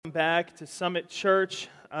welcome back to Summit Church.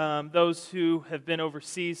 Those who have been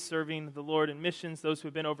overseas serving the Lord in missions, those who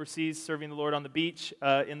have been overseas serving the Lord on the beach,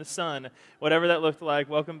 in the sun, whatever that looked like,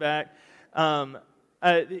 welcome back.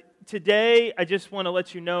 Today, I just want to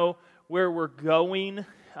let you know where we're going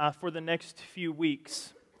for the next few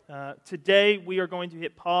weeks. Today, we are going to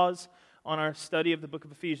hit pause on our study of the book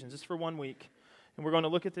of Ephesians, just for 1 week. And we're going to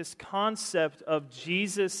look at this concept of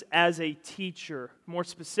Jesus as a teacher, more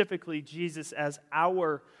specifically, Jesus as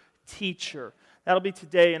our teacher. That'll be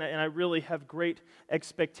today, and I really have great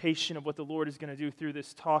expectation of what the Lord is going to do through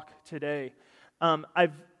this talk today.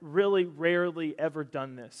 I've really rarely ever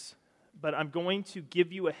done this, but I'm going to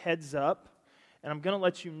give you a heads up, and I'm going to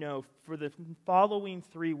let you know for the following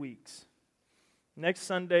 3 weeks, next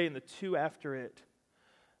Sunday and the 2 after it,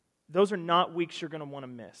 those are not weeks you're going to want to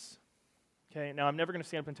miss. Okay, now I'm never going to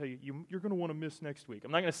stand up and tell you, you're going to want to miss next week.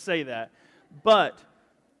 I'm not going to say that. But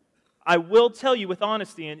I will tell you with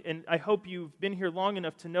honesty, and I hope you've been here long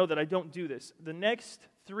enough to know that I don't do this. The next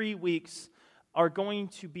 3 weeks are going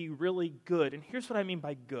to be really good. And here's what I mean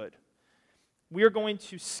by good. We are going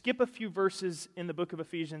to skip a few verses in the book of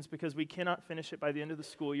Ephesians because we cannot finish it by the end of the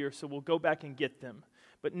school year, so we'll go back and get them.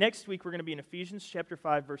 But next week we're going to be in Ephesians chapter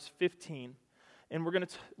 5, verse 15. And we're going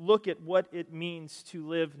to look at what it means to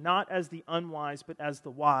live not as the unwise, but as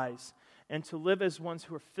the wise. And to live as ones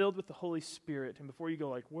who are filled with the Holy Spirit. And before you go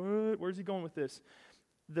like, what? Where's he going with this?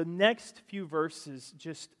 The next few verses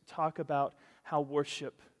just talk about how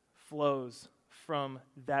worship flows from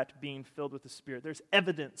that being filled with the Spirit. There's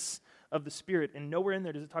evidence of the Spirit. And nowhere in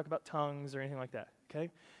there does it talk about tongues or anything like that. Okay?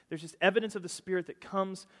 There's just evidence of the Spirit that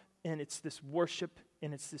comes, and it's this worship,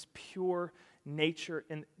 and it's this pure nature.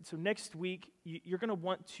 And so next week, you're going to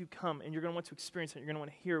want to come and you're going to want to experience it. You're going to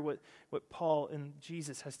want to hear what Paul and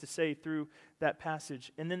Jesus has to say through that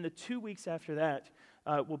passage. And then the 2 weeks after that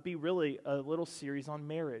will be really a little series on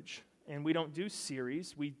marriage. And we don't do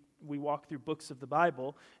series. We walk through books of the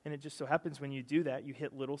Bible, and it just so happens when you do that, you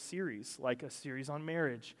hit little series, like a series on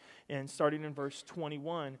marriage. And starting in verse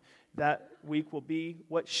 21, that week will be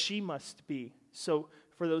what she must be. So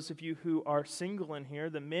for those of you who are single in here,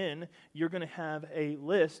 the men, you're going to have a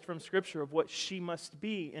list from Scripture of what she must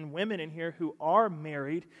be. And women in here who are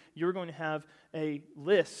married, you're going to have a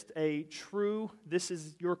list, a true, this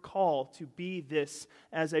is your call to be this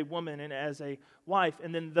as a woman and as a wife.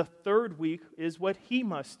 And then the third week is what he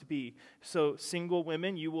must be. So single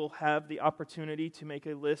women, you will have the opportunity to make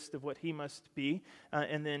a list of what he must be.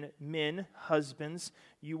 And then men, husbands,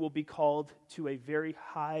 you will be called to a very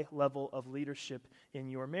high level of leadership in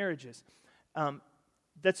your marriages.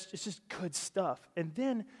 It's just good stuff. And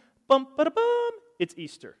then, it's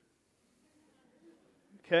Easter.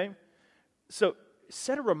 Okay? So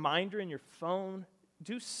set a reminder in your phone,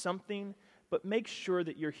 do something, but make sure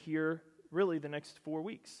that you're here really the next 4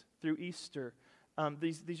 weeks through Easter.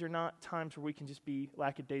 These are not times where we can just be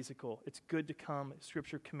lackadaisical. It's good to come.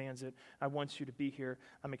 Scripture commands it. I want you to be here.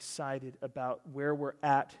 I'm excited about where we're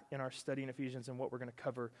at in our study in Ephesians and what we're going to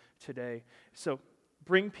cover today. So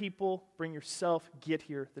bring people, bring yourself, get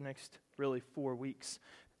here the next really 4 weeks.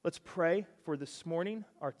 Let's pray for this morning.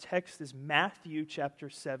 Our text is Matthew chapter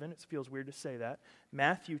 7. It feels weird to say that.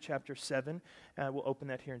 Matthew chapter 7. We'll open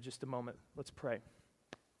that here in just a moment. Let's pray.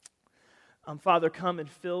 Father, come and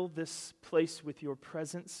fill this place with your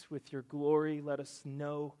presence, with your glory. Let us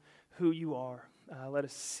know who you are. Let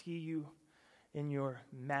us see you in your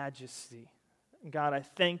majesty. God, I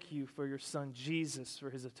thank you for your Son Jesus, for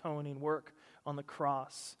his atoning work on the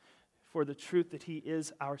cross, for the truth that he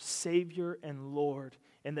is our Savior and Lord,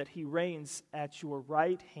 and that he reigns at your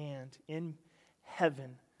right hand in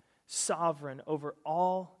heaven, sovereign over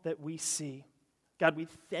all that we see. God, we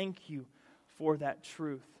thank you for that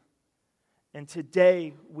truth. And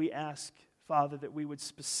today we ask, Father, that we would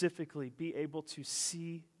specifically be able to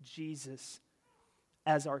see Jesus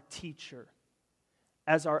as our teacher,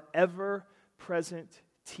 as our ever-present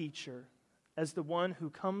teacher, as the one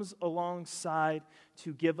who comes alongside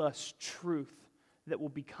to give us truth that will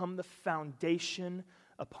become the foundation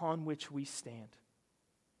upon which we stand.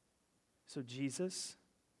 So Jesus,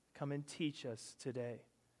 come and teach us today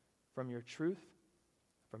from your truth,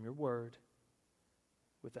 from your word,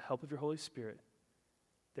 with the help of your Holy Spirit,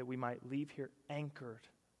 that we might leave here anchored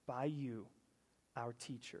by you, our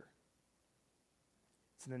teacher.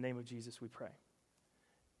 It's in the name of Jesus we pray.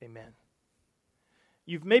 Amen.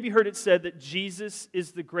 You've maybe heard it said that Jesus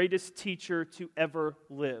is the greatest teacher to ever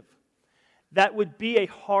live. that would be a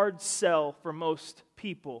hard sell for most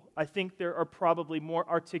people. I think there are probably more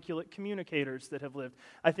articulate communicators that have lived.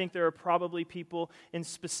 I think there are probably people in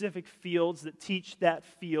specific fields that teach that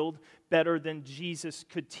field better than Jesus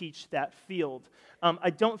could teach that field. I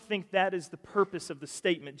don't think that is the purpose of the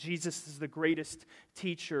statement, Jesus is the greatest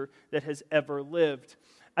teacher that has ever lived.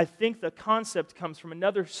 I think the concept comes from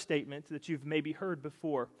another statement that you've maybe heard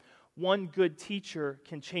before. One good teacher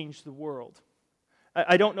can change the world.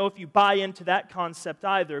 I don't know if you buy into that concept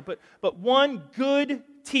either, but one good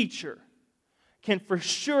teacher can for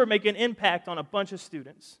sure make an impact on a bunch of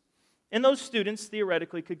students. And those students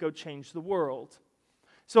theoretically could go change the world.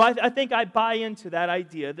 So I think I buy into that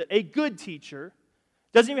idea that a good teacher,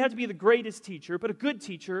 doesn't even have to be the greatest teacher, but a good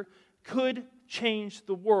teacher could change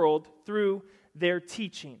the world through their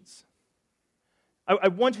teachings. I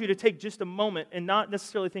want you to take just a moment and not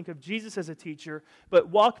necessarily think of Jesus as a teacher, but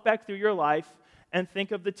walk back through your life and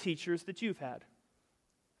think of the teachers that you've had.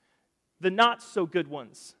 The not-so-good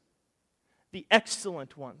ones. The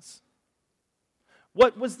excellent ones.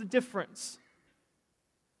 What was the difference?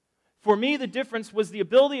 For me, the difference was the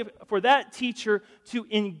ability for that teacher to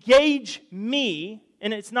engage me,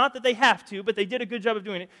 and it's not that they have to, but they did a good job of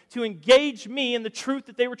doing it, to engage me in the truth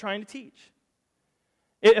that they were trying to teach.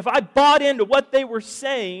 If I bought into what they were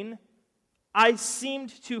saying, I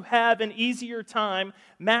seemed to have an easier time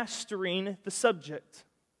mastering the subject.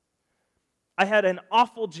 I had an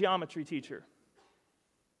awful geometry teacher.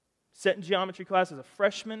 Sat in geometry class as a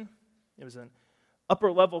freshman. It was an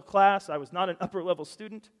upper-level class. I was not an upper-level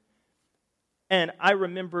student. And I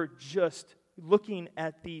remember just looking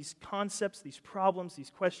at these concepts, these problems, these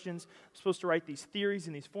questions. I'm supposed to write these theories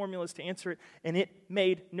and these formulas to answer it, and it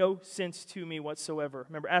made no sense to me whatsoever. I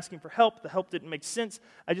remember asking for help. The help didn't make sense.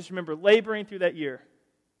 I just remember laboring through that year.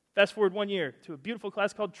 Fast forward 1 year to a beautiful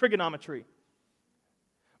class called trigonometry.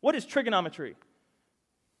 What is trigonometry?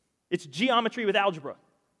 It's geometry with algebra.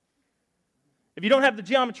 If you don't have the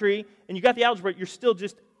geometry and you got the algebra, you're still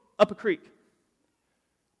just up a creek.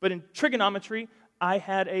 But in trigonometry, I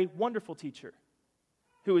had a wonderful teacher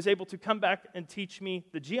who was able to come back and teach me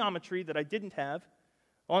the geometry that I didn't have,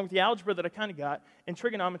 along with the algebra that I kind of got, and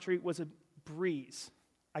trigonometry was a breeze.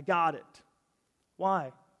 I got it.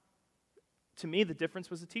 Why? To me, the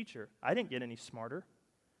difference was the teacher. I didn't get any smarter.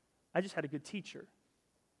 I just had a good teacher.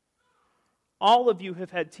 All of you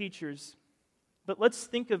have had teachers, but let's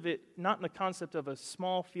think of it not in the concept of a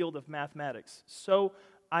small field of mathematics. So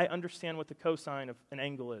I understand what the cosine of an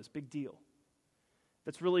angle is. Big deal.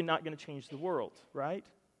 That's really not going to change the world, right?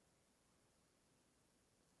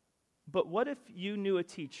 But what if you knew a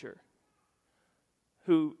teacher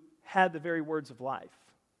who had the very words of life?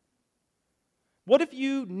 What if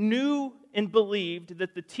you knew and believed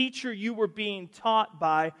that the teacher you were being taught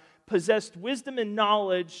by possessed wisdom and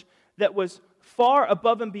knowledge that was far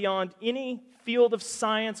above and beyond any field of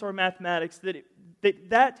science or mathematics,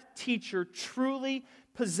 that teacher truly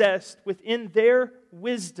possessed within their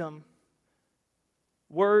wisdom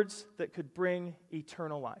words that could bring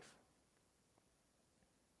eternal life?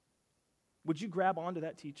 Would you grab onto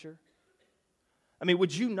that teacher? I mean,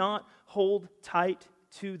 would you not hold tight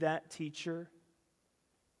to that teacher?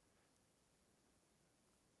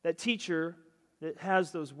 That teacher that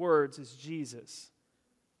has those words is Jesus.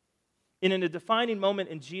 And in a defining moment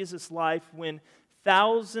in Jesus' life, when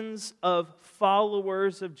thousands of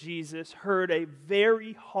followers of Jesus heard a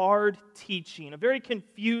very hard teaching, a very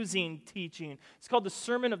confusing teaching. It's called the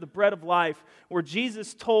Sermon of the Bread of Life, where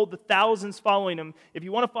Jesus told the thousands following him, if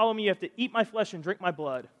you want to follow me, you have to eat my flesh and drink my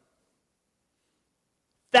blood.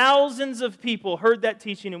 Thousands of people heard that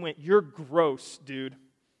teaching and went, "You're gross, dude."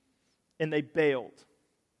 And they bailed.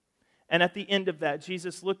 And at the end of that,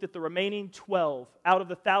 Jesus looked at the remaining 12 out of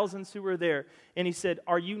the thousands who were there, and he said,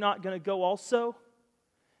 "Are you not going to go also?"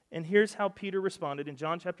 And here's how Peter responded in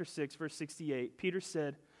John chapter 6, verse 68. Peter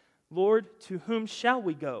said, "Lord, to whom shall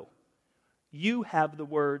we go? You have the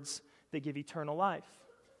words that give eternal life."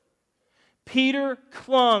 Peter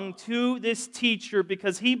clung to this teacher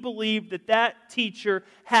because he believed that that teacher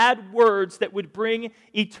had words that would bring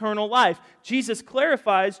eternal life. Jesus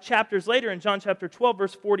clarifies chapters later in John chapter 12,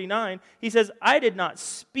 verse 49. He says, "I did not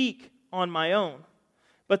speak on my own,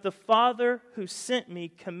 but the Father who sent me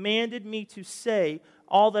commanded me to say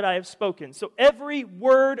all that I have spoken." So every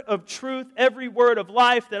word of truth, every word of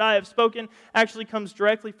life that I have spoken actually comes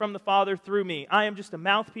directly from the Father through me. I am just a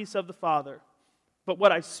mouthpiece of the Father. But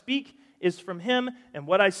what I speak is from Him, and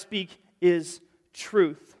what I speak is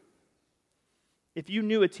truth. If you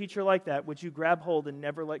knew a teacher like that, would you grab hold and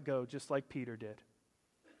never let go, just like Peter did?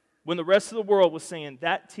 When the rest of the world was saying,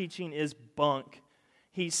 that teaching is bunk,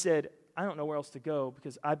 he said, I don't know where else to go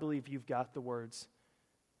because I believe you've got the words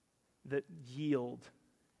that yield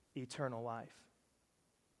eternal life.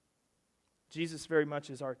 Jesus very much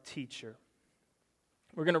is our teacher.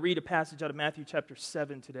 We're going to read a passage out of Matthew chapter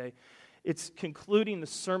 7 today. It's concluding the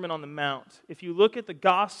Sermon on the Mount. If you look at the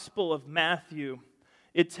Gospel of Matthew,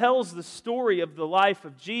 it tells the story of the life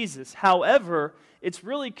of Jesus. However, it's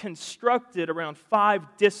really constructed around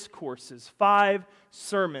 5 discourses, 5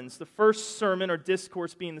 sermons. The first sermon or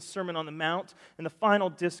discourse being the Sermon on the Mount, and the final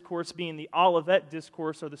discourse being the Olivet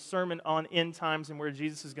Discourse, or the Sermon on End Times and where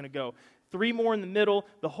Jesus is going to go. 3 more in the middle.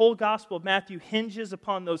 The whole Gospel of Matthew hinges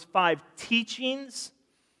upon those 5 teachings.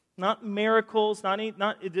 Not miracles, not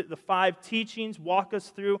the 5 teachings. Walk us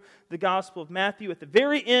through the Gospel of Matthew. At the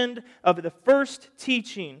very end of the first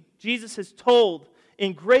teaching, Jesus has told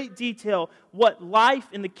in great detail what life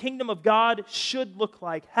in the kingdom of God should look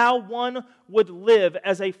like, how one would live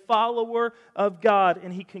as a follower of God.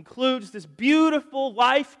 And he concludes this beautiful,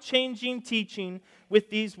 life-changing teaching with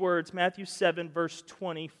these words. Matthew 7, verse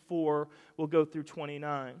 24, we'll go through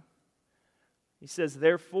 29. He says,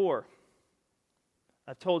 "Therefore,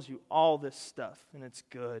 I've told you all this stuff, and it's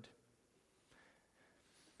good.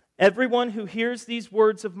 Everyone who hears these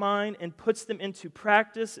words of mine and puts them into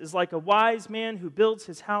practice is like a wise man who builds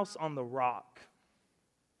his house on the rock.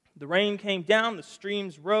 The rain came down, the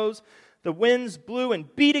streams rose, the winds blew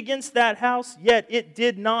and beat against that house, yet it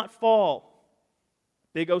did not fall.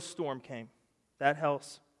 Big old storm came. That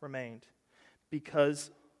house remained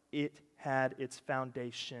because it had its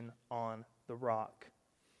foundation on the rock.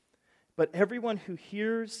 But everyone who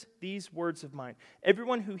hears these words of mine,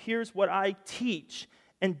 everyone who hears what I teach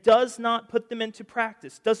and does not put them into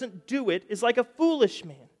practice, doesn't do it, is like a foolish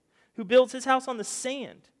man who builds his house on the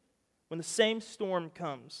sand. When the same storm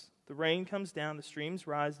comes, the rain comes down, the streams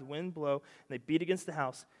rise, the wind blow, and they beat against the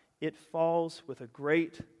house, it falls with a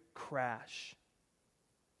great crash."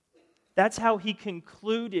 That's how he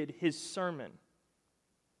concluded his sermon.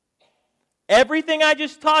 Everything I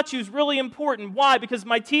just taught you is really important. Why? Because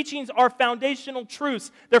my teachings are foundational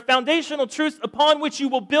truths. They're foundational truths upon which you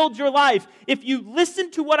will build your life. If you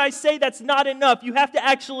listen to what I say, that's not enough. You have to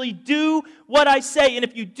actually do what I say. And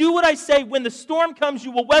if you do what I say, when the storm comes,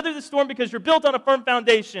 you will weather the storm because you're built on a firm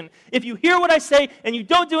foundation. If you hear what I say and you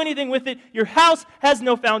don't do anything with it, your house has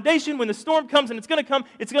no foundation. When the storm comes, and it's going to come,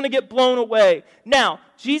 it's going to get blown away. Now,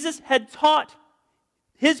 Jesus had taught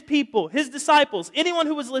his people, his disciples, anyone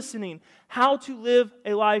who was listening, how to live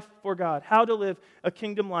a life for God, how to live a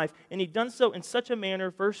kingdom life. And he'd done so in such a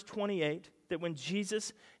manner, verse 28, that when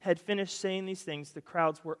Jesus had finished saying these things, the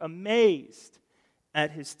crowds were amazed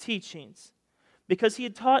at his teachings, because he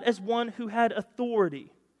had taught as one who had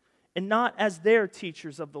authority, and not as their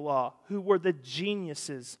teachers of the law, who were the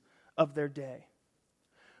geniuses of their day.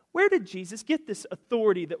 Where did Jesus get this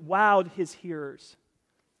authority that wowed his hearers?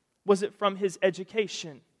 Was it from his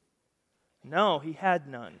education? No, he had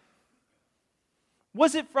none.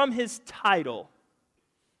 Was it from his title?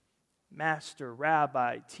 Master,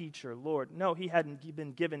 rabbi, teacher, Lord. No, he hadn't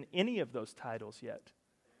been given any of those titles yet.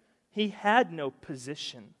 He had no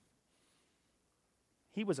position.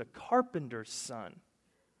 He was a carpenter's son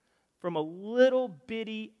from a little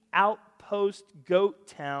bitty outpost goat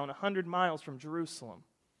town 100 miles from Jerusalem.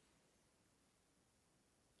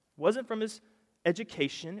 Wasn't from his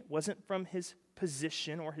education, it wasn't from his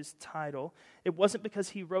position or his title. It wasn't because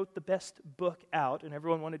he wrote the best book out and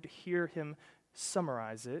everyone wanted to hear him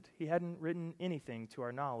summarize it. He hadn't written anything to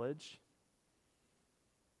our knowledge.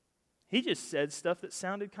 He just said stuff that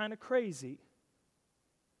sounded kind of crazy.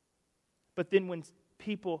 But then when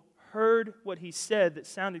people heard what he said that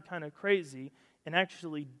sounded kind of crazy and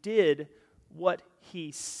actually did what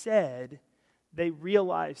he said, they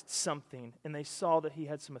realized something and they saw that he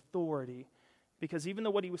had some authority. Because even though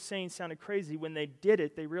what he was saying sounded crazy, when they did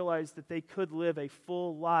it, they realized that they could live a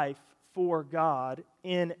full life for God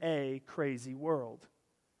in a crazy world.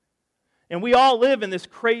 And we all live in this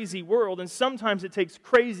crazy world, and sometimes it takes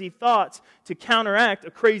crazy thoughts to counteract a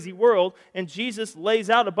crazy world, and Jesus lays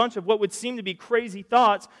out a bunch of what would seem to be crazy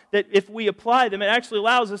thoughts that if we apply them, it actually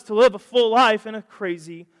allows us to live a full life in a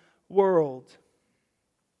crazy world.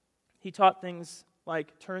 He taught things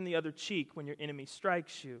like turn the other cheek when your enemy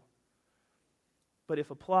strikes you. But if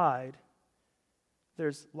applied,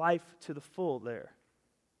 there's life to the full there.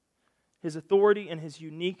 His authority and his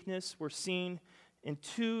uniqueness were seen in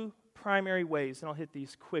 2 primary ways, and I'll hit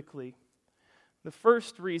these quickly. The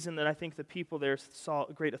first reason that I think the people there saw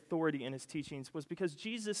great authority in his teachings was because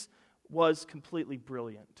Jesus was completely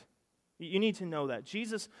brilliant. You need to know that.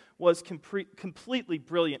 Jesus was completely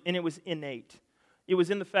brilliant, and it was innate. It was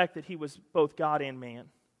in the fact that he was both God and man.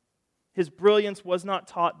 His brilliance was not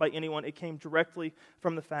taught by anyone. It came directly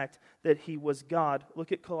from the fact that he was God.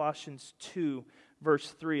 Look at Colossians 2,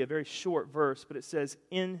 verse 3, a very short verse, but it says,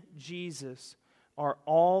 "In Jesus are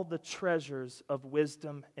all the treasures of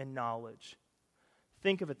wisdom and knowledge."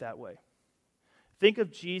 Think of it that way. Think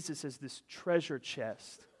of Jesus as this treasure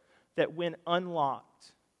chest that when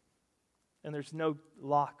unlocked, and there's no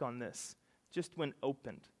lock on this, just when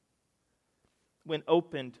opened,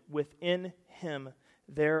 within him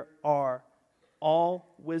there are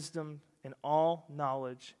all wisdom and all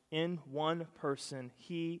knowledge in one person.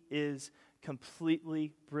 He is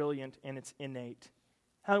completely brilliant and it's innate.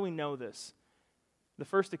 How do we know this? The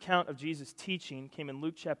first account of Jesus' teaching came in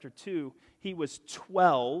Luke chapter 2. He was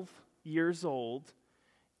 12 years old,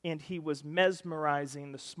 and he was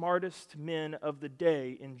mesmerizing the smartest men of the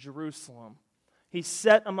day in Jerusalem. He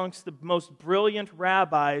sat amongst the most brilliant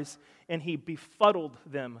rabbis, and he befuddled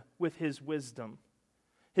them with his wisdom.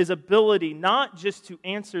 His ability not just to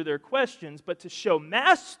answer their questions, but to show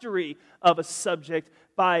mastery of a subject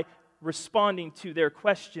by responding to their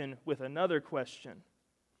question with another question.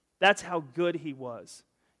 That's how good he was.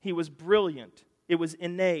 He was brilliant. It was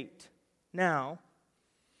innate. Now,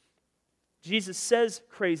 Jesus says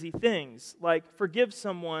crazy things like forgive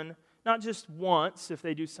someone not just once if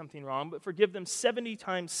they do something wrong, but forgive them 70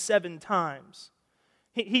 times 7 times.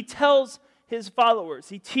 He tells his followers,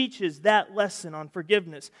 he teaches that lesson on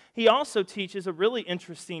forgiveness. He also teaches a really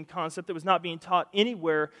interesting concept that was not being taught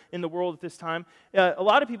anywhere in the world at this time. A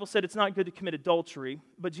lot of people said it's not good to commit adultery,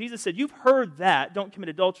 but Jesus said, you've heard that, don't commit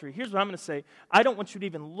adultery. Here's what I'm going to say. I don't want you to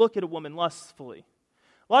even look at a woman lustfully.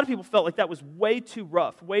 A lot of people felt like that was way too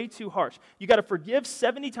rough, way too harsh. You got to forgive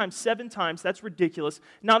 70 times 7 times. That's ridiculous.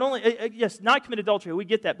 Not only, yes, not commit adultery, we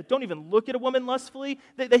get that, but don't even look at a woman lustfully.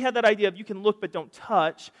 They had that idea of you can look but don't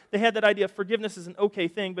touch. They had that idea of forgiveness is an okay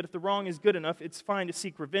thing, but if the wrong is good enough, it's fine to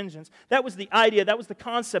seek revengeance. That was the idea, that was the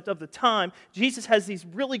concept of the time. Jesus has these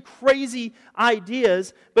really crazy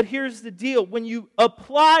ideas, but here's the deal. When you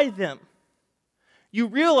apply them, you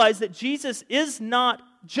realize that Jesus is not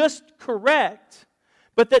just correct,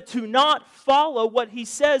 but that to not follow what he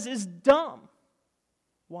says is dumb.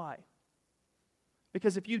 Why?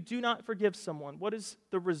 Because if you do not forgive someone, what is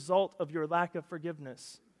the result of your lack of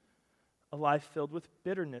forgiveness? A life filled with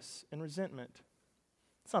bitterness and resentment.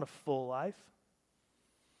 It's not a full life.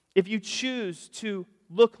 If you choose to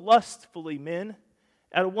look lustfully, men,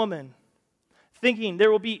 at a woman, thinking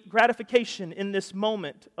there will be gratification in this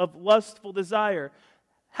moment of lustful desire,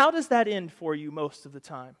 how does that end for you most of the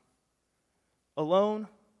time? Alone,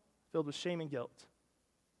 filled with shame and guilt.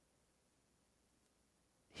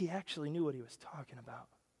 He actually knew what he was talking about.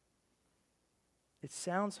 It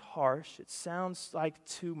sounds harsh. It sounds like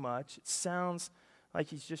too much. It sounds like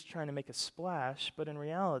he's just trying to make a splash, but in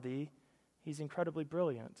reality, he's incredibly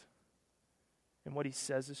brilliant. And what he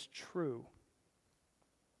says is true.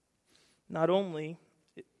 Not only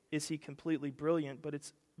is he completely brilliant, but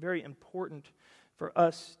it's very important for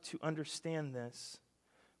us to understand this.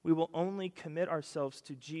 We will only commit ourselves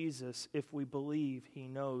to Jesus if we believe he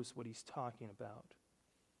knows what he's talking about.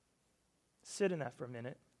 Sit in that for a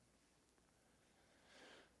minute.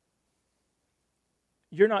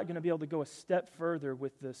 You're not going to be able to go a step further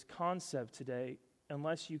with this concept today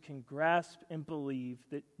unless you can grasp and believe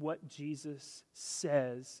that what Jesus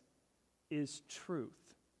says is truth.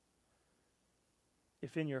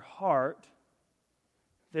 If in your heart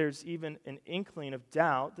there's even an inkling of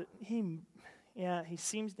doubt that he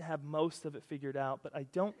seems to have most of it figured out, but I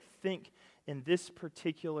don't think in this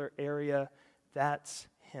particular area that's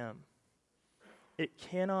him. It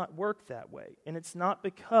cannot work that way. And it's not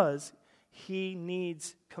because he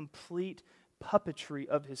needs complete puppetry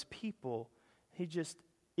of his people. He just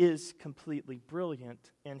is completely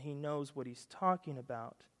brilliant, and he knows what he's talking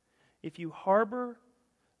about. If you harbor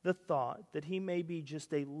the thought that he may be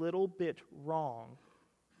just a little bit wrong,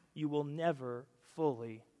 you will never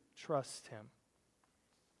fully trust him.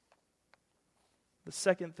 The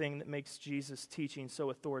second thing that makes Jesus' teaching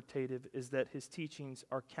so authoritative is that his teachings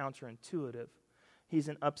are counterintuitive. He's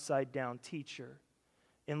an upside-down teacher.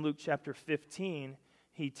 In Luke chapter 15,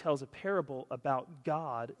 he tells a parable about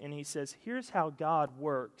God, and he says, here's how God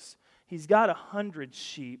works. He's got 100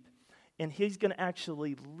 sheep, and he's going to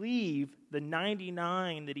actually leave the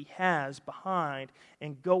 99 that he has behind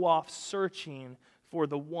and go off searching for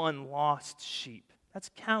the one lost sheep. That's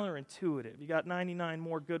counterintuitive. You got 99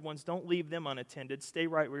 more good ones. Don't leave them unattended. Stay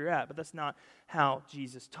right where you're at. But that's not how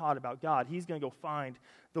Jesus taught about God. He's going to go find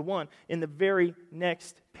the one. In the very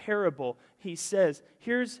next parable, he says,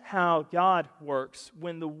 here's how God works.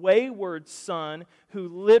 When the wayward son, who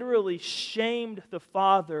literally shamed the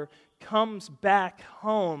father, comes back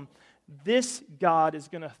home, this God is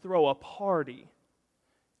going to throw a party.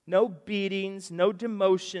 No beatings, no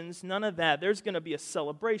demotions, none of that. There's going to be a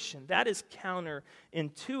celebration. That is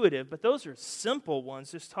counterintuitive, but those are simple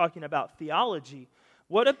ones, just talking about theology.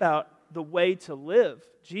 What about the way to live?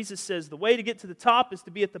 Jesus says the way to get to the top is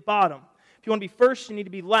to be at the bottom. If you want to be first, you need to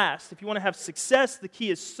be last. If you want to have success, the key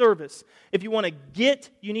is service. If you want to get,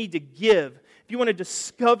 you need to give. If you want to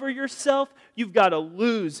discover yourself, you've got to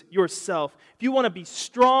lose yourself. If you want to be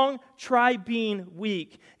strong, try being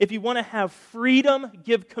weak. If you want to have freedom,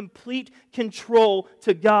 give complete control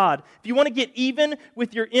to God. If you want to get even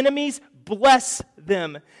with your enemies, bless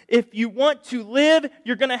them. If you want to live,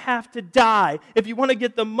 you're going to have to die. If you want to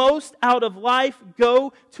get the most out of life,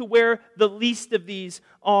 go to where the least of these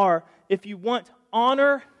are. If you want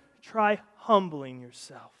honor, try humbling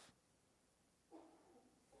yourself.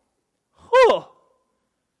 Whew.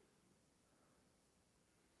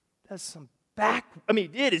 That's some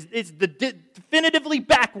it's definitively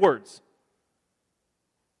backwards.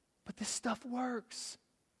 But this stuff works.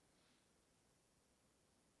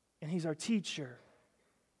 And He's our teacher.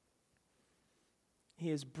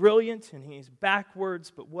 He is brilliant and He is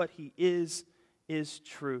backwards, but what He is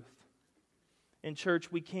truth. In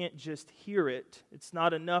church, we can't just hear it. It's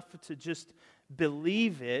not enough to just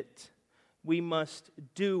believe it. We must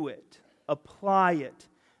do it, apply it,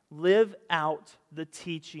 live out the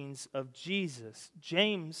teachings of Jesus.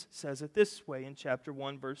 James says it this way in chapter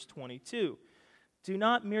 1, verse 22. Do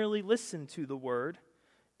not merely listen to the word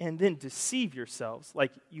and then deceive yourselves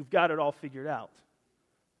like you've got it all figured out.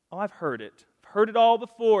 Oh, I've heard it. I've heard it all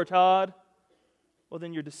before, Todd. Well,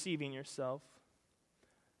 then you're deceiving yourself.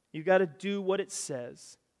 You've got to do what it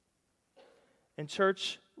says. And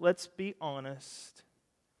church, let's be honest.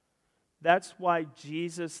 That's why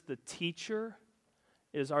Jesus, the teacher,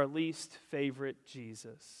 is our least favorite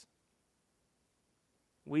Jesus.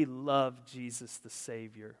 We love Jesus, the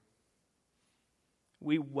Savior.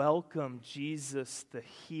 We welcome Jesus, the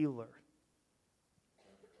healer.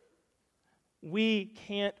 We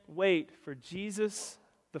can't wait for Jesus,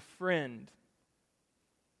 the friend.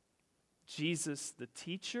 Jesus, the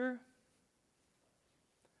teacher,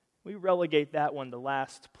 we relegate that one to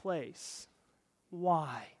last place.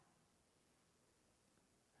 Why?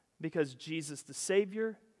 Because Jesus, the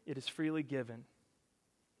Savior, it is freely given.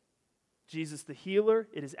 Jesus, the healer,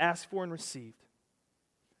 it is asked for and received.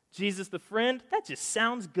 Jesus, the friend, that just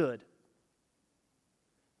sounds good.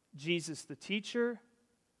 Jesus, the teacher,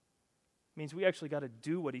 means we actually got to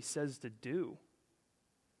do what He says to do.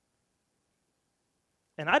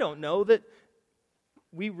 And I don't know that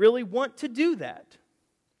we really want to do that.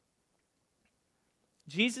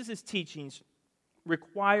 Jesus' teachings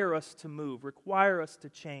require us to move, require us to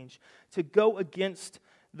change, to go against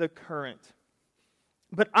the current.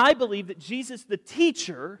 But I believe that Jesus, the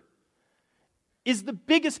teacher, is the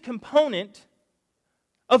biggest component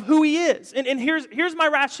of who He is. And here's my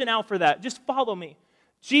rationale for that. Just follow me.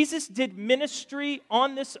 Jesus did ministry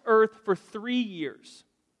on this earth for 3 years.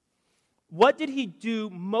 What did He do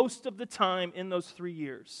most of the time in those 3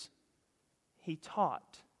 years? He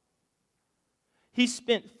taught. He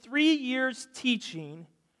spent 3 years teaching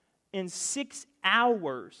and 6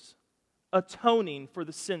 hours atoning for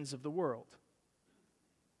the sins of the world.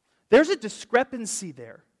 There's a discrepancy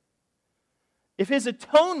there. If His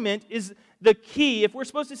atonement is the key, if we're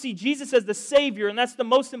supposed to see Jesus as the Savior, and that's the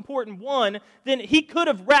most important one, then He could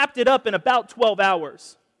have wrapped it up in about 12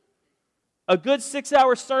 hours. A good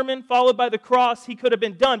 6-hour sermon followed by the cross, He could have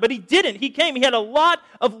been done. But He didn't. He came. He had a lot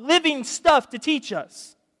of living stuff to teach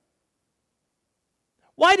us.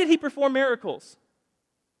 Why did He perform miracles?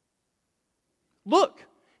 Look,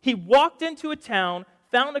 He walked into a town,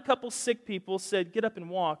 found a couple sick people, said, "Get up and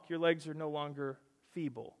walk. Your legs are no longer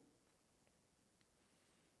feeble.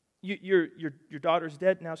 Your daughter's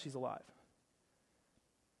dead. Now she's alive."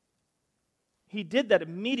 He did that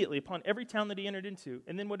immediately upon every town that He entered into.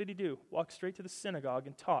 And then what did He do? Walk straight to the synagogue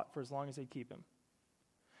and taught for as long as they'd keep Him.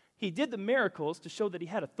 He did the miracles to show that He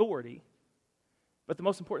had authority. But the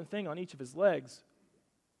most important thing on each of His legs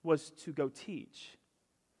was to go teach.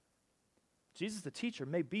 Jesus the teacher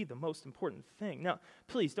may be the most important thing. Now,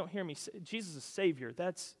 please don't hear me say Jesus the Savior.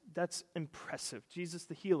 That's impressive. Jesus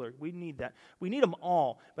the healer. We need that. We need them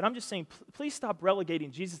all. But I'm just saying, please stop relegating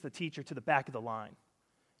Jesus the teacher to the back of the line.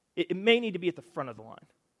 It may need to be at the front of the line.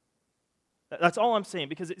 That's all I'm saying,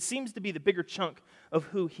 because it seems to be the bigger chunk of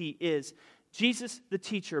who He is. Jesus, the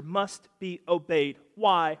teacher, must be obeyed.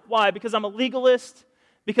 Why? Why? Because I'm a legalist?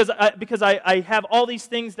 Because I have all these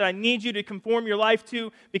things that I need you to conform your life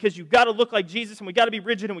to, because you've got to look like Jesus, and we've got to be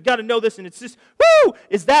rigid, and we've got to know this, and it's just, woo!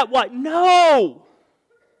 Is that what? No!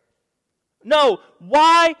 No.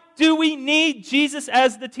 Why do we need Jesus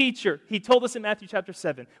as the teacher? He told us in Matthew chapter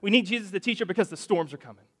 7. We need Jesus the teacher because the storms are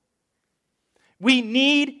coming. We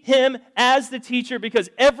need him as the teacher because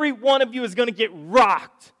every one of you is going to get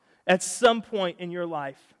rocked at some point in your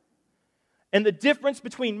life. And the difference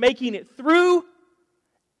between making it through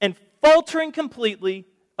and faltering completely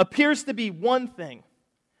appears to be one thing: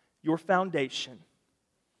 your foundation.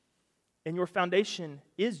 And your foundation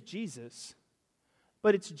is Jesus,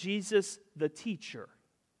 but it's Jesus the teacher.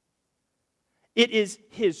 It is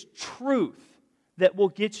his truth that will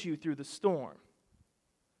get you through the storm.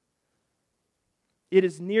 It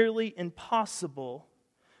is nearly impossible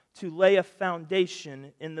to lay a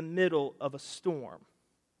foundation in the middle of a storm.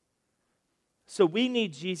 So we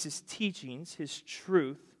need Jesus' teachings, his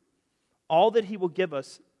truth, all that he will give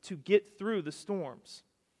us to get through the storms.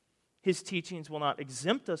 His teachings will not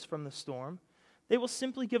exempt us from the storm. They will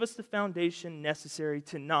simply give us the foundation necessary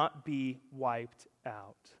to not be wiped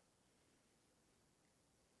out.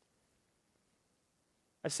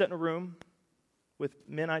 I sat in a room with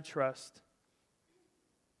men I trust,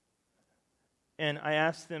 and I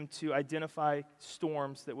asked them to identify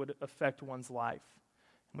storms that would affect one's life.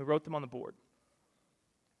 And we wrote them on the board.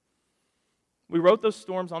 We wrote those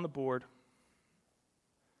storms on the board.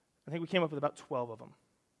 I think we came up with about 12 of them.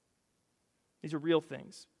 These are real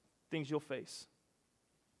things you'll face.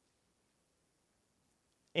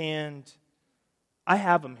 And I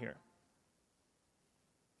have them here.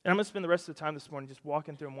 And I'm going to spend the rest of the time this morning just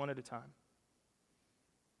walking through them one at a time.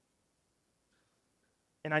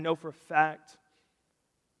 And I know for a fact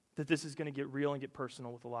that this is going to get real and get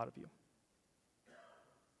personal with a lot of you.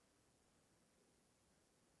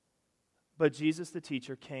 But Jesus, the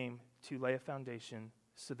teacher, came to lay a foundation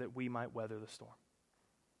so that we might weather the storm.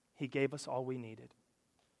 He gave us all we needed.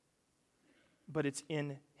 But it's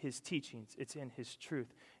in his teachings. It's in his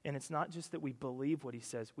truth. And it's not just that we believe what he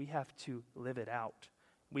says. We have to live it out.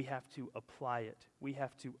 We have to apply it. We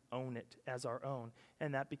have to own it as our own.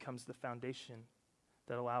 And that becomes the foundation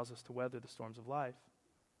that allows us to weather the storms of life.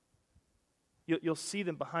 You'll see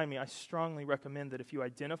them behind me. I strongly recommend that if you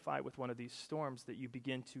identify with one of these storms, that you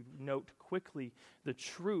begin to note quickly the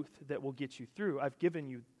truth that will get you through. I've given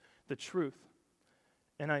you the truth.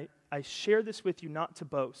 And I share this with you not to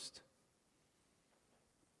boast.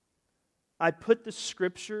 I put the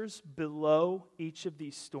scriptures below each of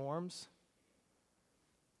these storms.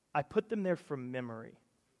 I put them there from memory.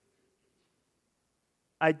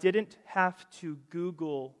 I didn't have to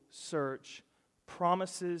Google search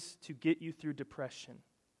promises to get you through depression.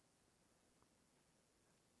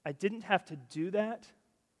 I didn't have to do that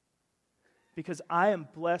because I am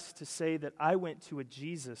blessed to say that I went to a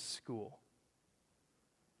Jesus school.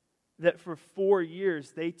 That for 4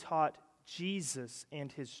 years they taught Jesus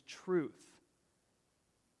and his truth.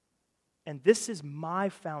 And this is my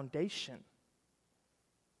foundation.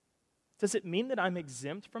 Does it mean that I'm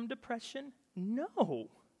exempt from depression? No.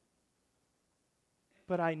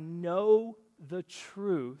 But I know the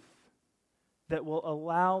truth that will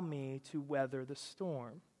allow me to weather the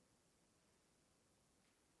storm.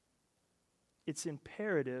 It's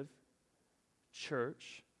imperative,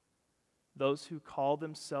 church, those who call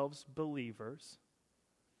themselves believers,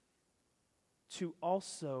 to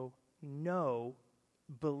also know,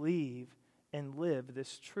 believe, and live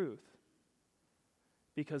this truth.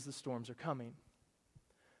 Because the storms are coming.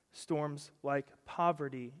 Storms like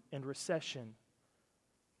poverty and recession.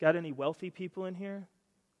 Got any wealthy people in here?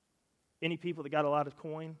 Any people that got a lot of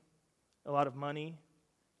coin, a lot of money?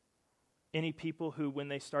 Any people who, when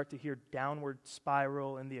they start to hear downward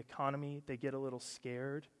spiral in the economy, they get a little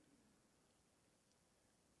scared?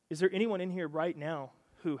 Is there anyone in here right now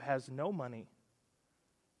who has no money?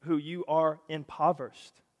 Who you are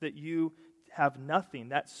impoverished? That you have nothing?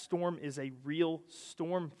 That storm is a real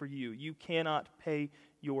storm for you. You cannot pay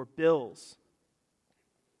your bills.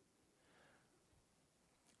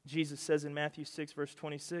 Jesus says in Matthew 6, verse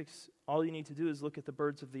 26, all you need to do is look at the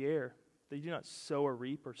birds of the air. They do not sow or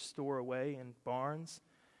reap or store away in barns,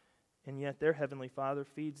 and yet their heavenly Father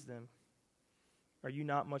feeds them. Are you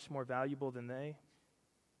not much more valuable than they?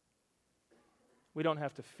 We don't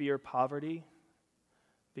have to fear poverty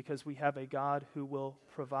because we have a God who will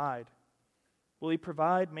provide. Will he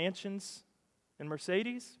provide mansions and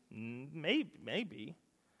Mercedes? Maybe.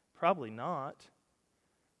 Probably not.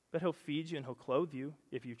 But he'll feed you and he'll clothe you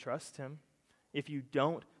if you trust him. If you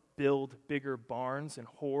don't build bigger barns and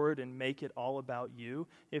hoard and make it all about you,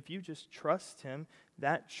 if you just trust him,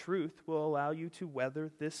 that truth will allow you to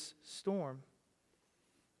weather this storm.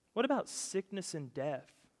 What about sickness and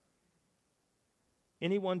death?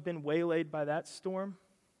 Anyone been waylaid by that storm?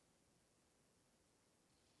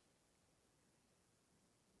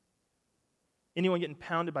 Anyone getting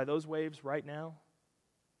pounded by those waves right now?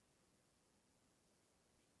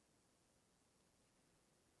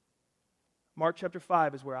 Mark chapter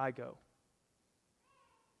 5 is where I go.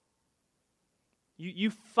 You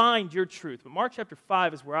find your truth. But Mark chapter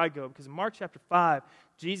 5 is where I go, because in Mark chapter 5,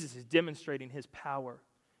 Jesus is demonstrating his power.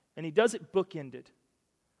 And he does it bookended.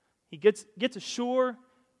 He gets ashore.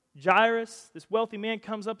 Jairus, this wealthy man,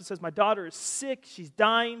 comes up and says, "My daughter is sick. She's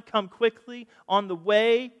dying. Come quickly." On the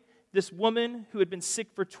way, this woman who had been sick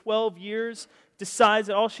for 12 years decides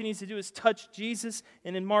that all she needs to do is touch Jesus.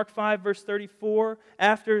 And in Mark 5, verse 34,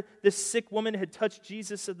 after this sick woman had touched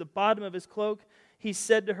Jesus at the bottom of his cloak, he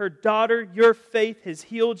said to her, "Daughter, your faith has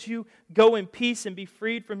healed you. Go in peace and be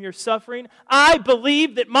freed from your suffering." I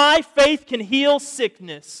believe that my faith can heal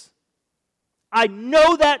sickness. I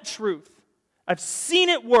know that truth. I've seen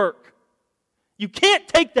it work. You can't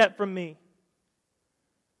take that from me.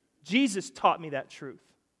 Jesus taught me that truth.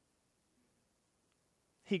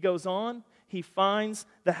 He goes on. He finds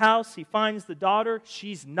the house. He finds the daughter.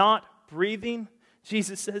 She's not breathing.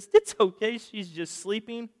 Jesus says, "It's okay, she's just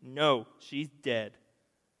sleeping." No, she's dead.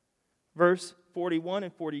 Verse 41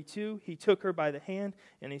 and 42, he took her by the hand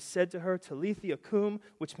and he said to her, "Talitha cum,"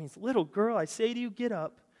 which means, "Little girl, I say to you, get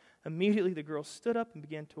up." Immediately the girl stood up and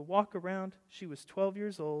began to walk around. She was 12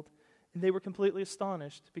 years old, and they were completely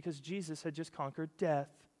astonished because Jesus had just conquered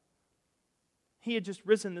death. He had just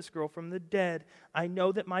risen this girl from the dead. I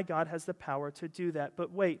know that my God has the power to do that. But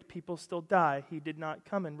wait, people still die. He did not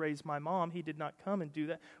come and raise my mom. He did not come and do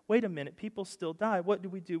that. Wait a minute, people still die. What do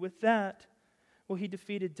we do with that? Well, he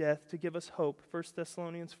defeated death to give us hope. 1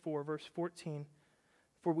 Thessalonians 4, verse 14.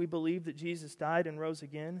 For we believe that Jesus died and rose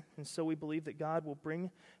again, and so we believe that God will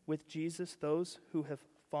bring with Jesus those who have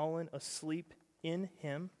fallen asleep in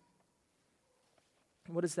him.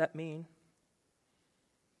 What does that mean?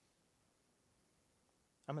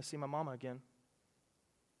 I'm going to see my mama again.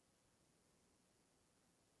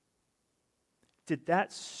 Did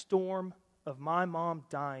that storm of my mom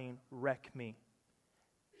dying wreck me?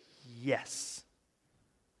 Yes.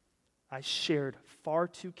 I shared far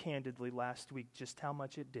too candidly last week just how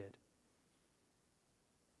much it did.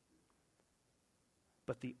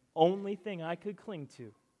 But the only thing I could cling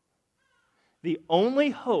to, the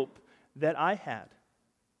only hope that I had,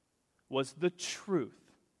 was the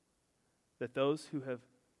truth that those who have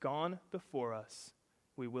gone before us,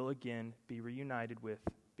 we will again be reunited with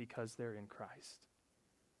because they're in Christ.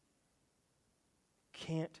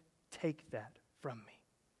 Can't take that from me.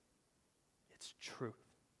 It's truth.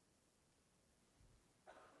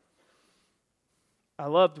 I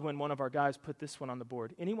loved when one of our guys put this one on the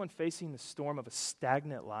board. Anyone facing the storm of a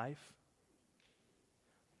stagnant life?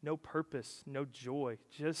 No purpose, no joy,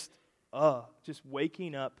 just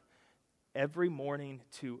waking up every morning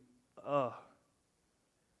to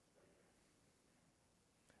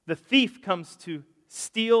The thief comes to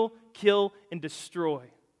steal, kill, and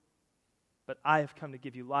destroy. But I have come to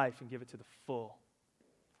give you life and give it to the full.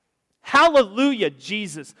 Hallelujah,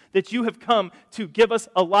 Jesus, that you have come to give us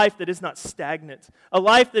a life that is not stagnant, a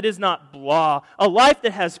life that is not blah, a life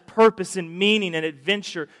that has purpose and meaning and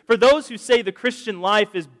adventure. For those who say the Christian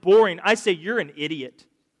life is boring, I say you're an idiot.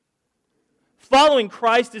 Following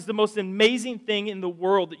Christ is the most amazing thing in the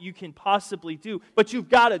world that you can possibly do, but you've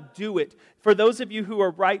got to do it. For those of you who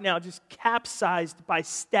are right now just capsized by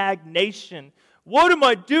stagnation, what am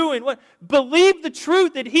I doing? Believe the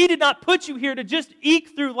truth that He did not put you here to just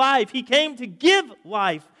eke through life. He came to give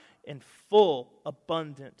life and full,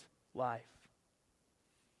 abundant life.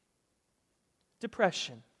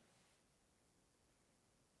 Depression.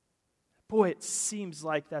 Boy, it seems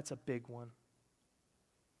like that's a big one.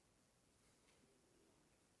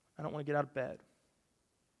 I don't want to get out of bed.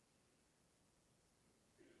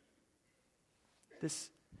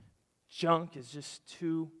 This junk is just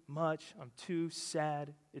too much. I'm too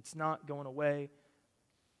sad. It's not going away.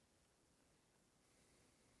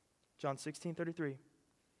 John 16:33.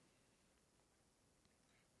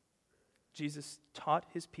 Jesus taught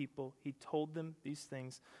His people. He told them these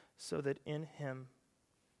things so that in Him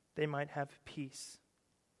they might have peace.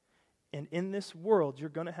 And in this world, you're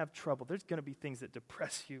going to have trouble. There's going to be things that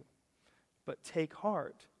depress you. But take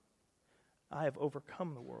heart. I have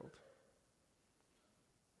overcome the world.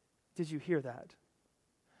 Did you hear that?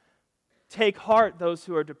 Take heart, those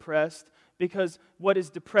who are depressed, because what is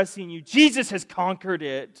depressing you, Jesus has conquered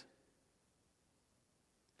it.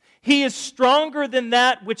 He is stronger than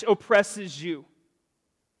that which oppresses you.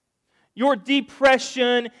 Your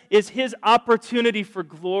depression is His opportunity for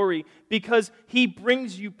glory because He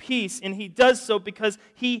brings you peace, and He does so because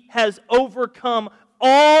He has overcome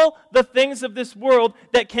all the things of this world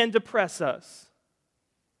that can depress us.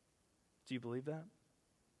 Do you believe that?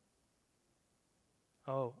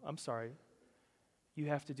 Oh, I'm sorry. You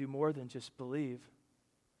have to do more than just believe.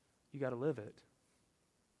 You got to live it.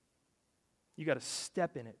 You got to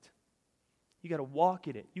step in it. You got to walk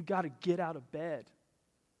in it. You got to get out of bed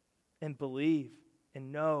and believe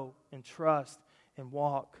and know and trust and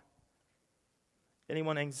walk.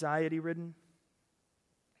 Anyone anxiety ridden?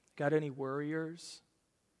 Got any worriers?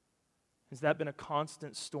 Has that been a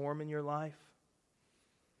constant storm in your life?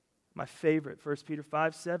 My favorite, 1 Peter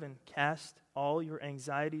 5:7, cast all your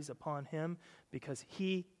anxieties upon him because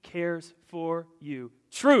he cares for you.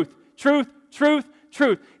 Truth, truth, truth,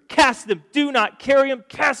 truth. Cast them. Do not carry them.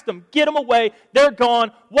 Cast them. Get them away. They're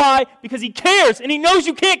gone. Why? Because he cares and he knows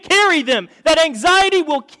you can't carry them. That anxiety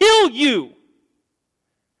will kill you.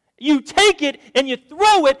 You take it and you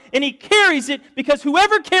throw it and he carries it because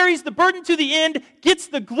whoever carries the burden to the end gets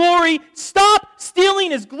the glory. Stop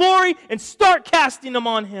stealing his glory and start casting them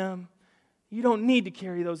on him. You don't need to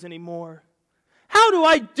carry those anymore. How do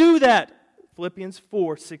I do that? Philippians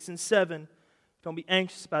 4:6 and 7. Don't be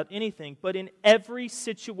anxious about anything, but in every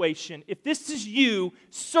situation. If this is you,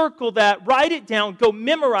 circle that, write it down, go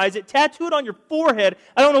memorize it, tattoo it on your forehead.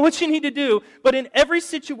 I don't know what you need to do, but in every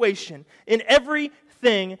situation, in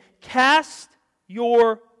everything, cast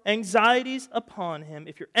your anxieties upon him.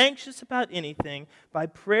 If you're anxious about anything, by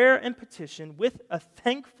prayer and petition, with a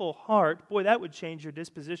thankful heart, boy, that would change your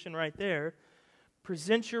disposition right there.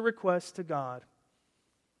 Present your requests to God.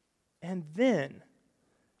 And then,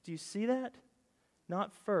 do you see that?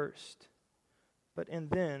 Not first, but and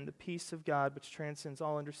then the peace of God, which transcends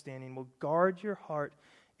all understanding, will guard your heart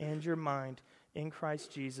and your mind in Christ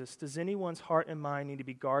Jesus. Does anyone's heart and mind need to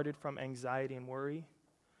be guarded from anxiety and worry?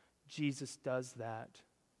 Jesus does that.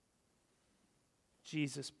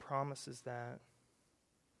 Jesus promises that.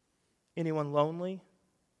 Anyone lonely?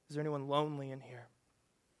 Is there anyone lonely in here?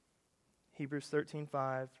 Hebrews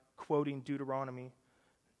 13:5, quoting Deuteronomy,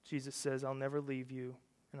 Jesus says, I'll never leave you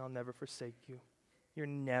and I'll never forsake you. You're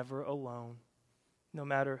never alone. No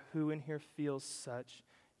matter who in here feels such,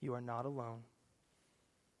 you are not alone.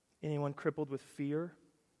 Anyone crippled with fear?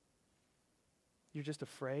 You're just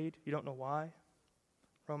afraid. You don't know why.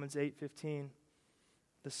 Romans 8:15.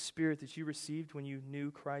 The spirit that you received when you knew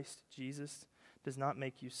Christ Jesus does not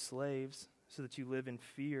make you slaves so that you live in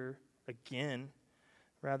fear again.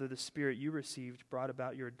 Rather, the spirit you received brought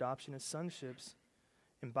about your adoption as sonships,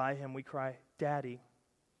 and by him we cry, Daddy,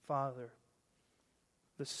 Father.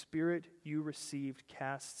 The spirit you received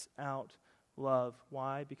casts out love.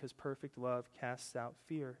 Why? Because perfect love casts out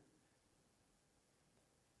fear.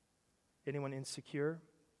 Anyone insecure?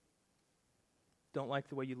 Don't like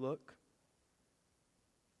the way you look?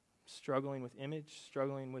 Struggling with image?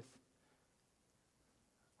 Struggling with,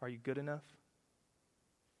 are you good enough?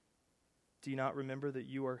 Do you not remember that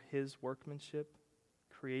you are his workmanship,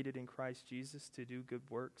 created in Christ Jesus to do good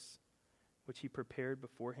works, which he prepared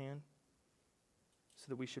beforehand, so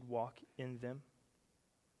that we should walk in them?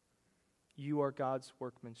 You are God's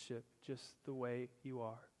workmanship, just the way you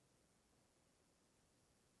are.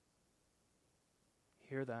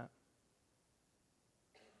 Hear that?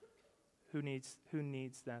 Who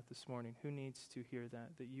needs that this morning? Who needs to hear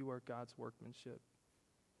that you are God's workmanship?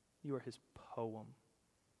 You are his poem.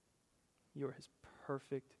 You are his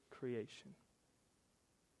perfect creation.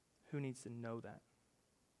 Who needs to know that?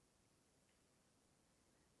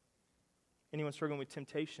 Anyone struggling with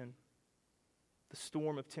temptation? The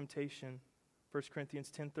storm of temptation. 1 Corinthians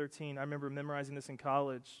 10:13. I remember memorizing this in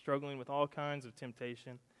college, struggling with all kinds of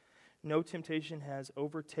temptation. No temptation has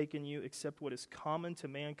overtaken you except what is common to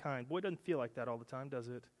mankind. Boy, it doesn't feel like that all the time, does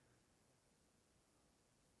it?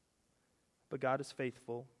 But God is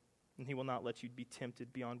faithful, and he will not let you be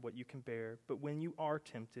tempted beyond what you can bear. But when you are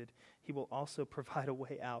tempted, he will also provide a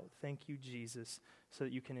way out. Thank you, Jesus, so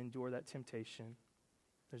that you can endure that temptation.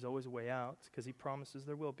 There's always a way out, because he promises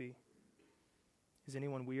there will be. Is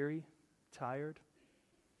anyone weary, tired?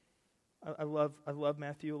 I love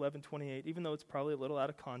Matthew 11:28. Even though it's probably a little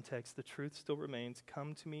out of context, the truth still remains.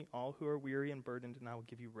 Come to me, all who are weary and burdened, and I will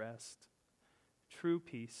give you rest. True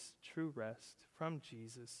peace, true rest from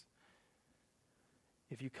Jesus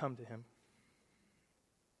if you come to him.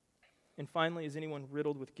 And finally, is anyone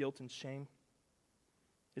riddled with guilt and shame?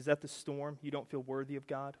 Is that the storm? You don't feel worthy of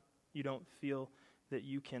God? You don't feel that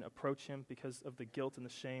you can approach him because of the guilt and the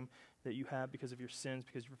shame that you have because of your sins,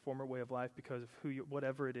 because of your former way of life, because of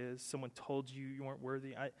whatever it is. Someone told you you weren't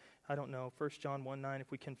worthy. I don't know. 1 John 1:9, if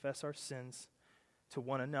we confess our sins to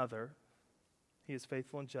one another, he is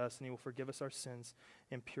faithful and just, and he will forgive us our sins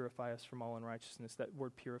and purify us from all unrighteousness. That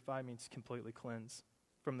word purify means completely cleanse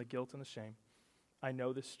from the guilt and the shame. I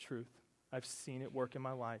know this truth. I've seen it work in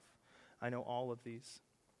my life. I know all of these.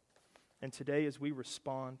 And today as we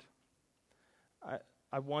respond,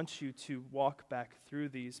 I want you to walk back through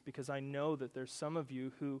these because I know that there's some of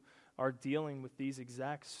you who are dealing with these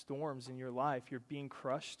exact storms in your life. You're being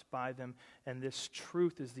crushed by them, and this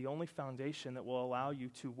truth is the only foundation that will allow you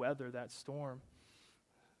to weather that storm.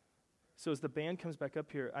 So as the band comes back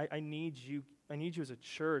up here, I need you as a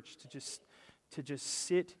church to just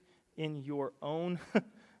sit in your own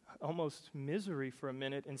almost misery for a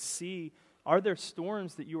minute and see, are there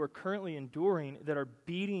storms that you are currently enduring that are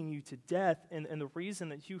beating you to death? And the reason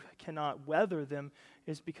that you cannot weather them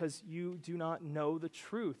is because you do not know the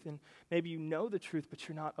truth. And maybe you know the truth, but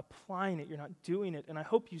you're not applying it. You're not doing it. And I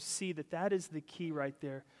hope you see that that is the key right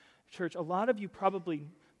there. Church, a lot of you probably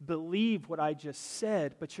believe what I just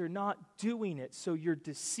said, but you're not doing it, so you're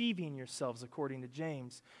deceiving yourselves, according to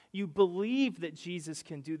James. You believe that Jesus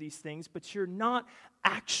can do these things, but you're not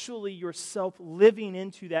actually yourself living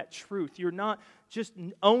into that truth. You're not just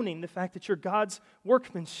owning the fact that you're God's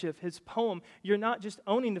workmanship, His poem. You're not just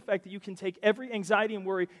owning the fact that you can take every anxiety and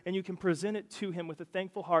worry and you can present it to Him with a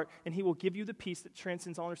thankful heart, and He will give you the peace that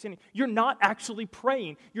transcends all understanding. You're not actually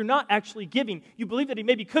praying. You're not actually giving. You believe that He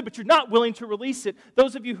maybe could, but you're not willing to release it.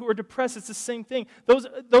 Those of you who are depressed, it's the same thing.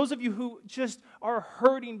 Those of you who just are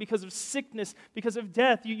hurting because of sickness, because of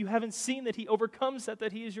death, you haven't seen that He overcomes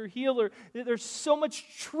that He is your healer. There's so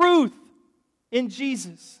much truth in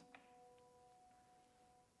Jesus.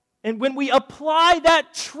 And when we apply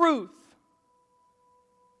that truth,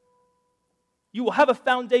 you will have a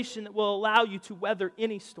foundation that will allow you to weather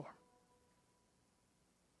any storm.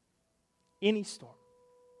 Any storm.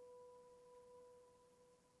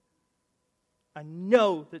 I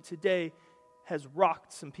know that today has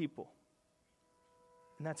rocked some people,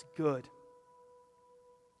 and that's good.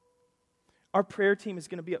 Our prayer team is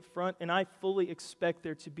going to be up front, and I fully expect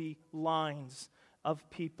there to be lines of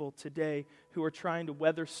people today who are trying to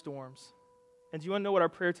weather storms. And do you want to know what our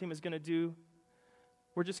prayer team is going to do?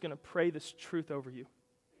 We're just going to pray this truth over you.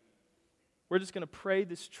 We're just going to pray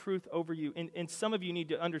this truth over you. And some of you need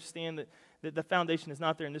to understand that the foundation is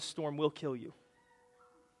not there and this storm will kill you.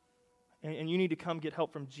 And you need to come get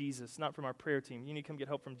help from Jesus, not from our prayer team. You need to come get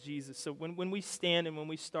help from Jesus. So when we stand and when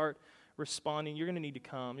we start responding, you're going to need to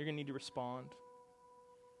come. You're going to need to respond.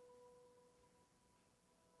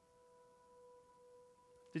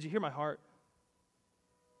 Did you hear my heart?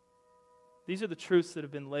 These are the truths that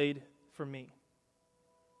have been laid for me.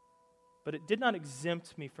 But it did not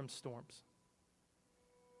exempt me from storms.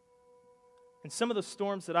 And some of the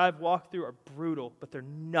storms that I've walked through are brutal, but they're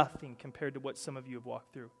nothing compared to what some of you have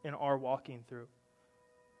walked through and are walking through.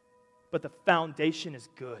 But the foundation is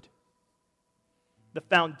good. The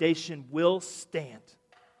foundation will stand.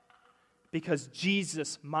 Because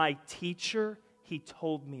Jesus, my teacher, He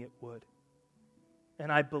told me it would.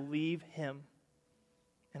 And I believe Him.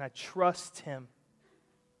 And I trust Him.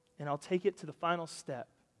 And I'll take it to the final step.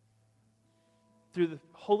 Through the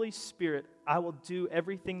Holy Spirit, I will do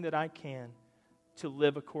everything that I can to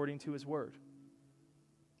live according to His Word.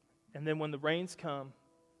 And then when the rains come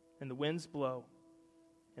and the winds blow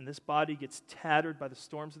and this body gets tattered by the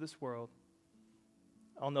storms of this world,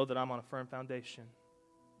 I'll know that I'm on a firm foundation.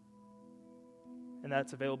 And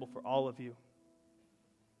that's available for all of you.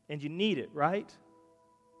 And you need it, right?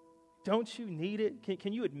 Don't you need it?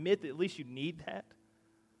 Can you admit that at least you need that?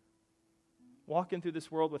 Walking through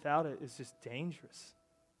this world without it is just dangerous.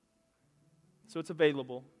 So it's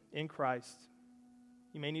available in Christ.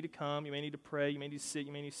 You may need to come, you may need to pray, you may need to sit,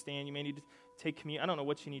 you may need to stand, you may need to take communion. I don't know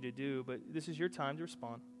what you need to do, but this is your time to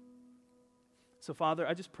respond. So, Father,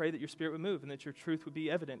 I just pray that your Spirit would move and that your truth would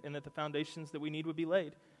be evident and that the foundations that we need would be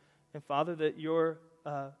laid. And, Father, that your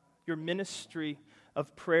ministry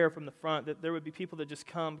of prayer from the front, that there would be people that just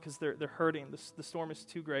come because they're hurting. The storm is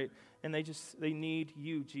too great, and they need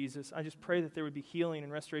you, Jesus. I just pray that there would be healing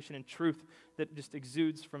and restoration and truth that just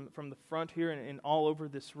exudes from the front here and all over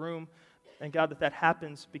this room. And, God, that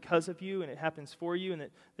happens because of you and it happens for you, and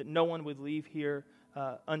that no one would leave here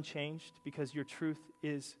unchanged because your truth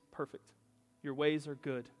is perfect. Your ways are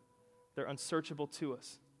good. They're unsearchable to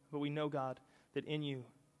us. But we know, God, that in you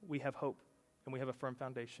we have hope and we have a firm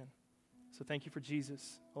foundation. So thank you for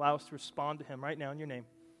Jesus. Allow us to respond to Him right now in your name.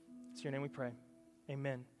 It's your name we pray.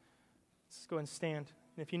 Amen. Let's go ahead and stand.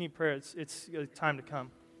 And if you need prayer, it's time to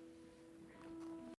come.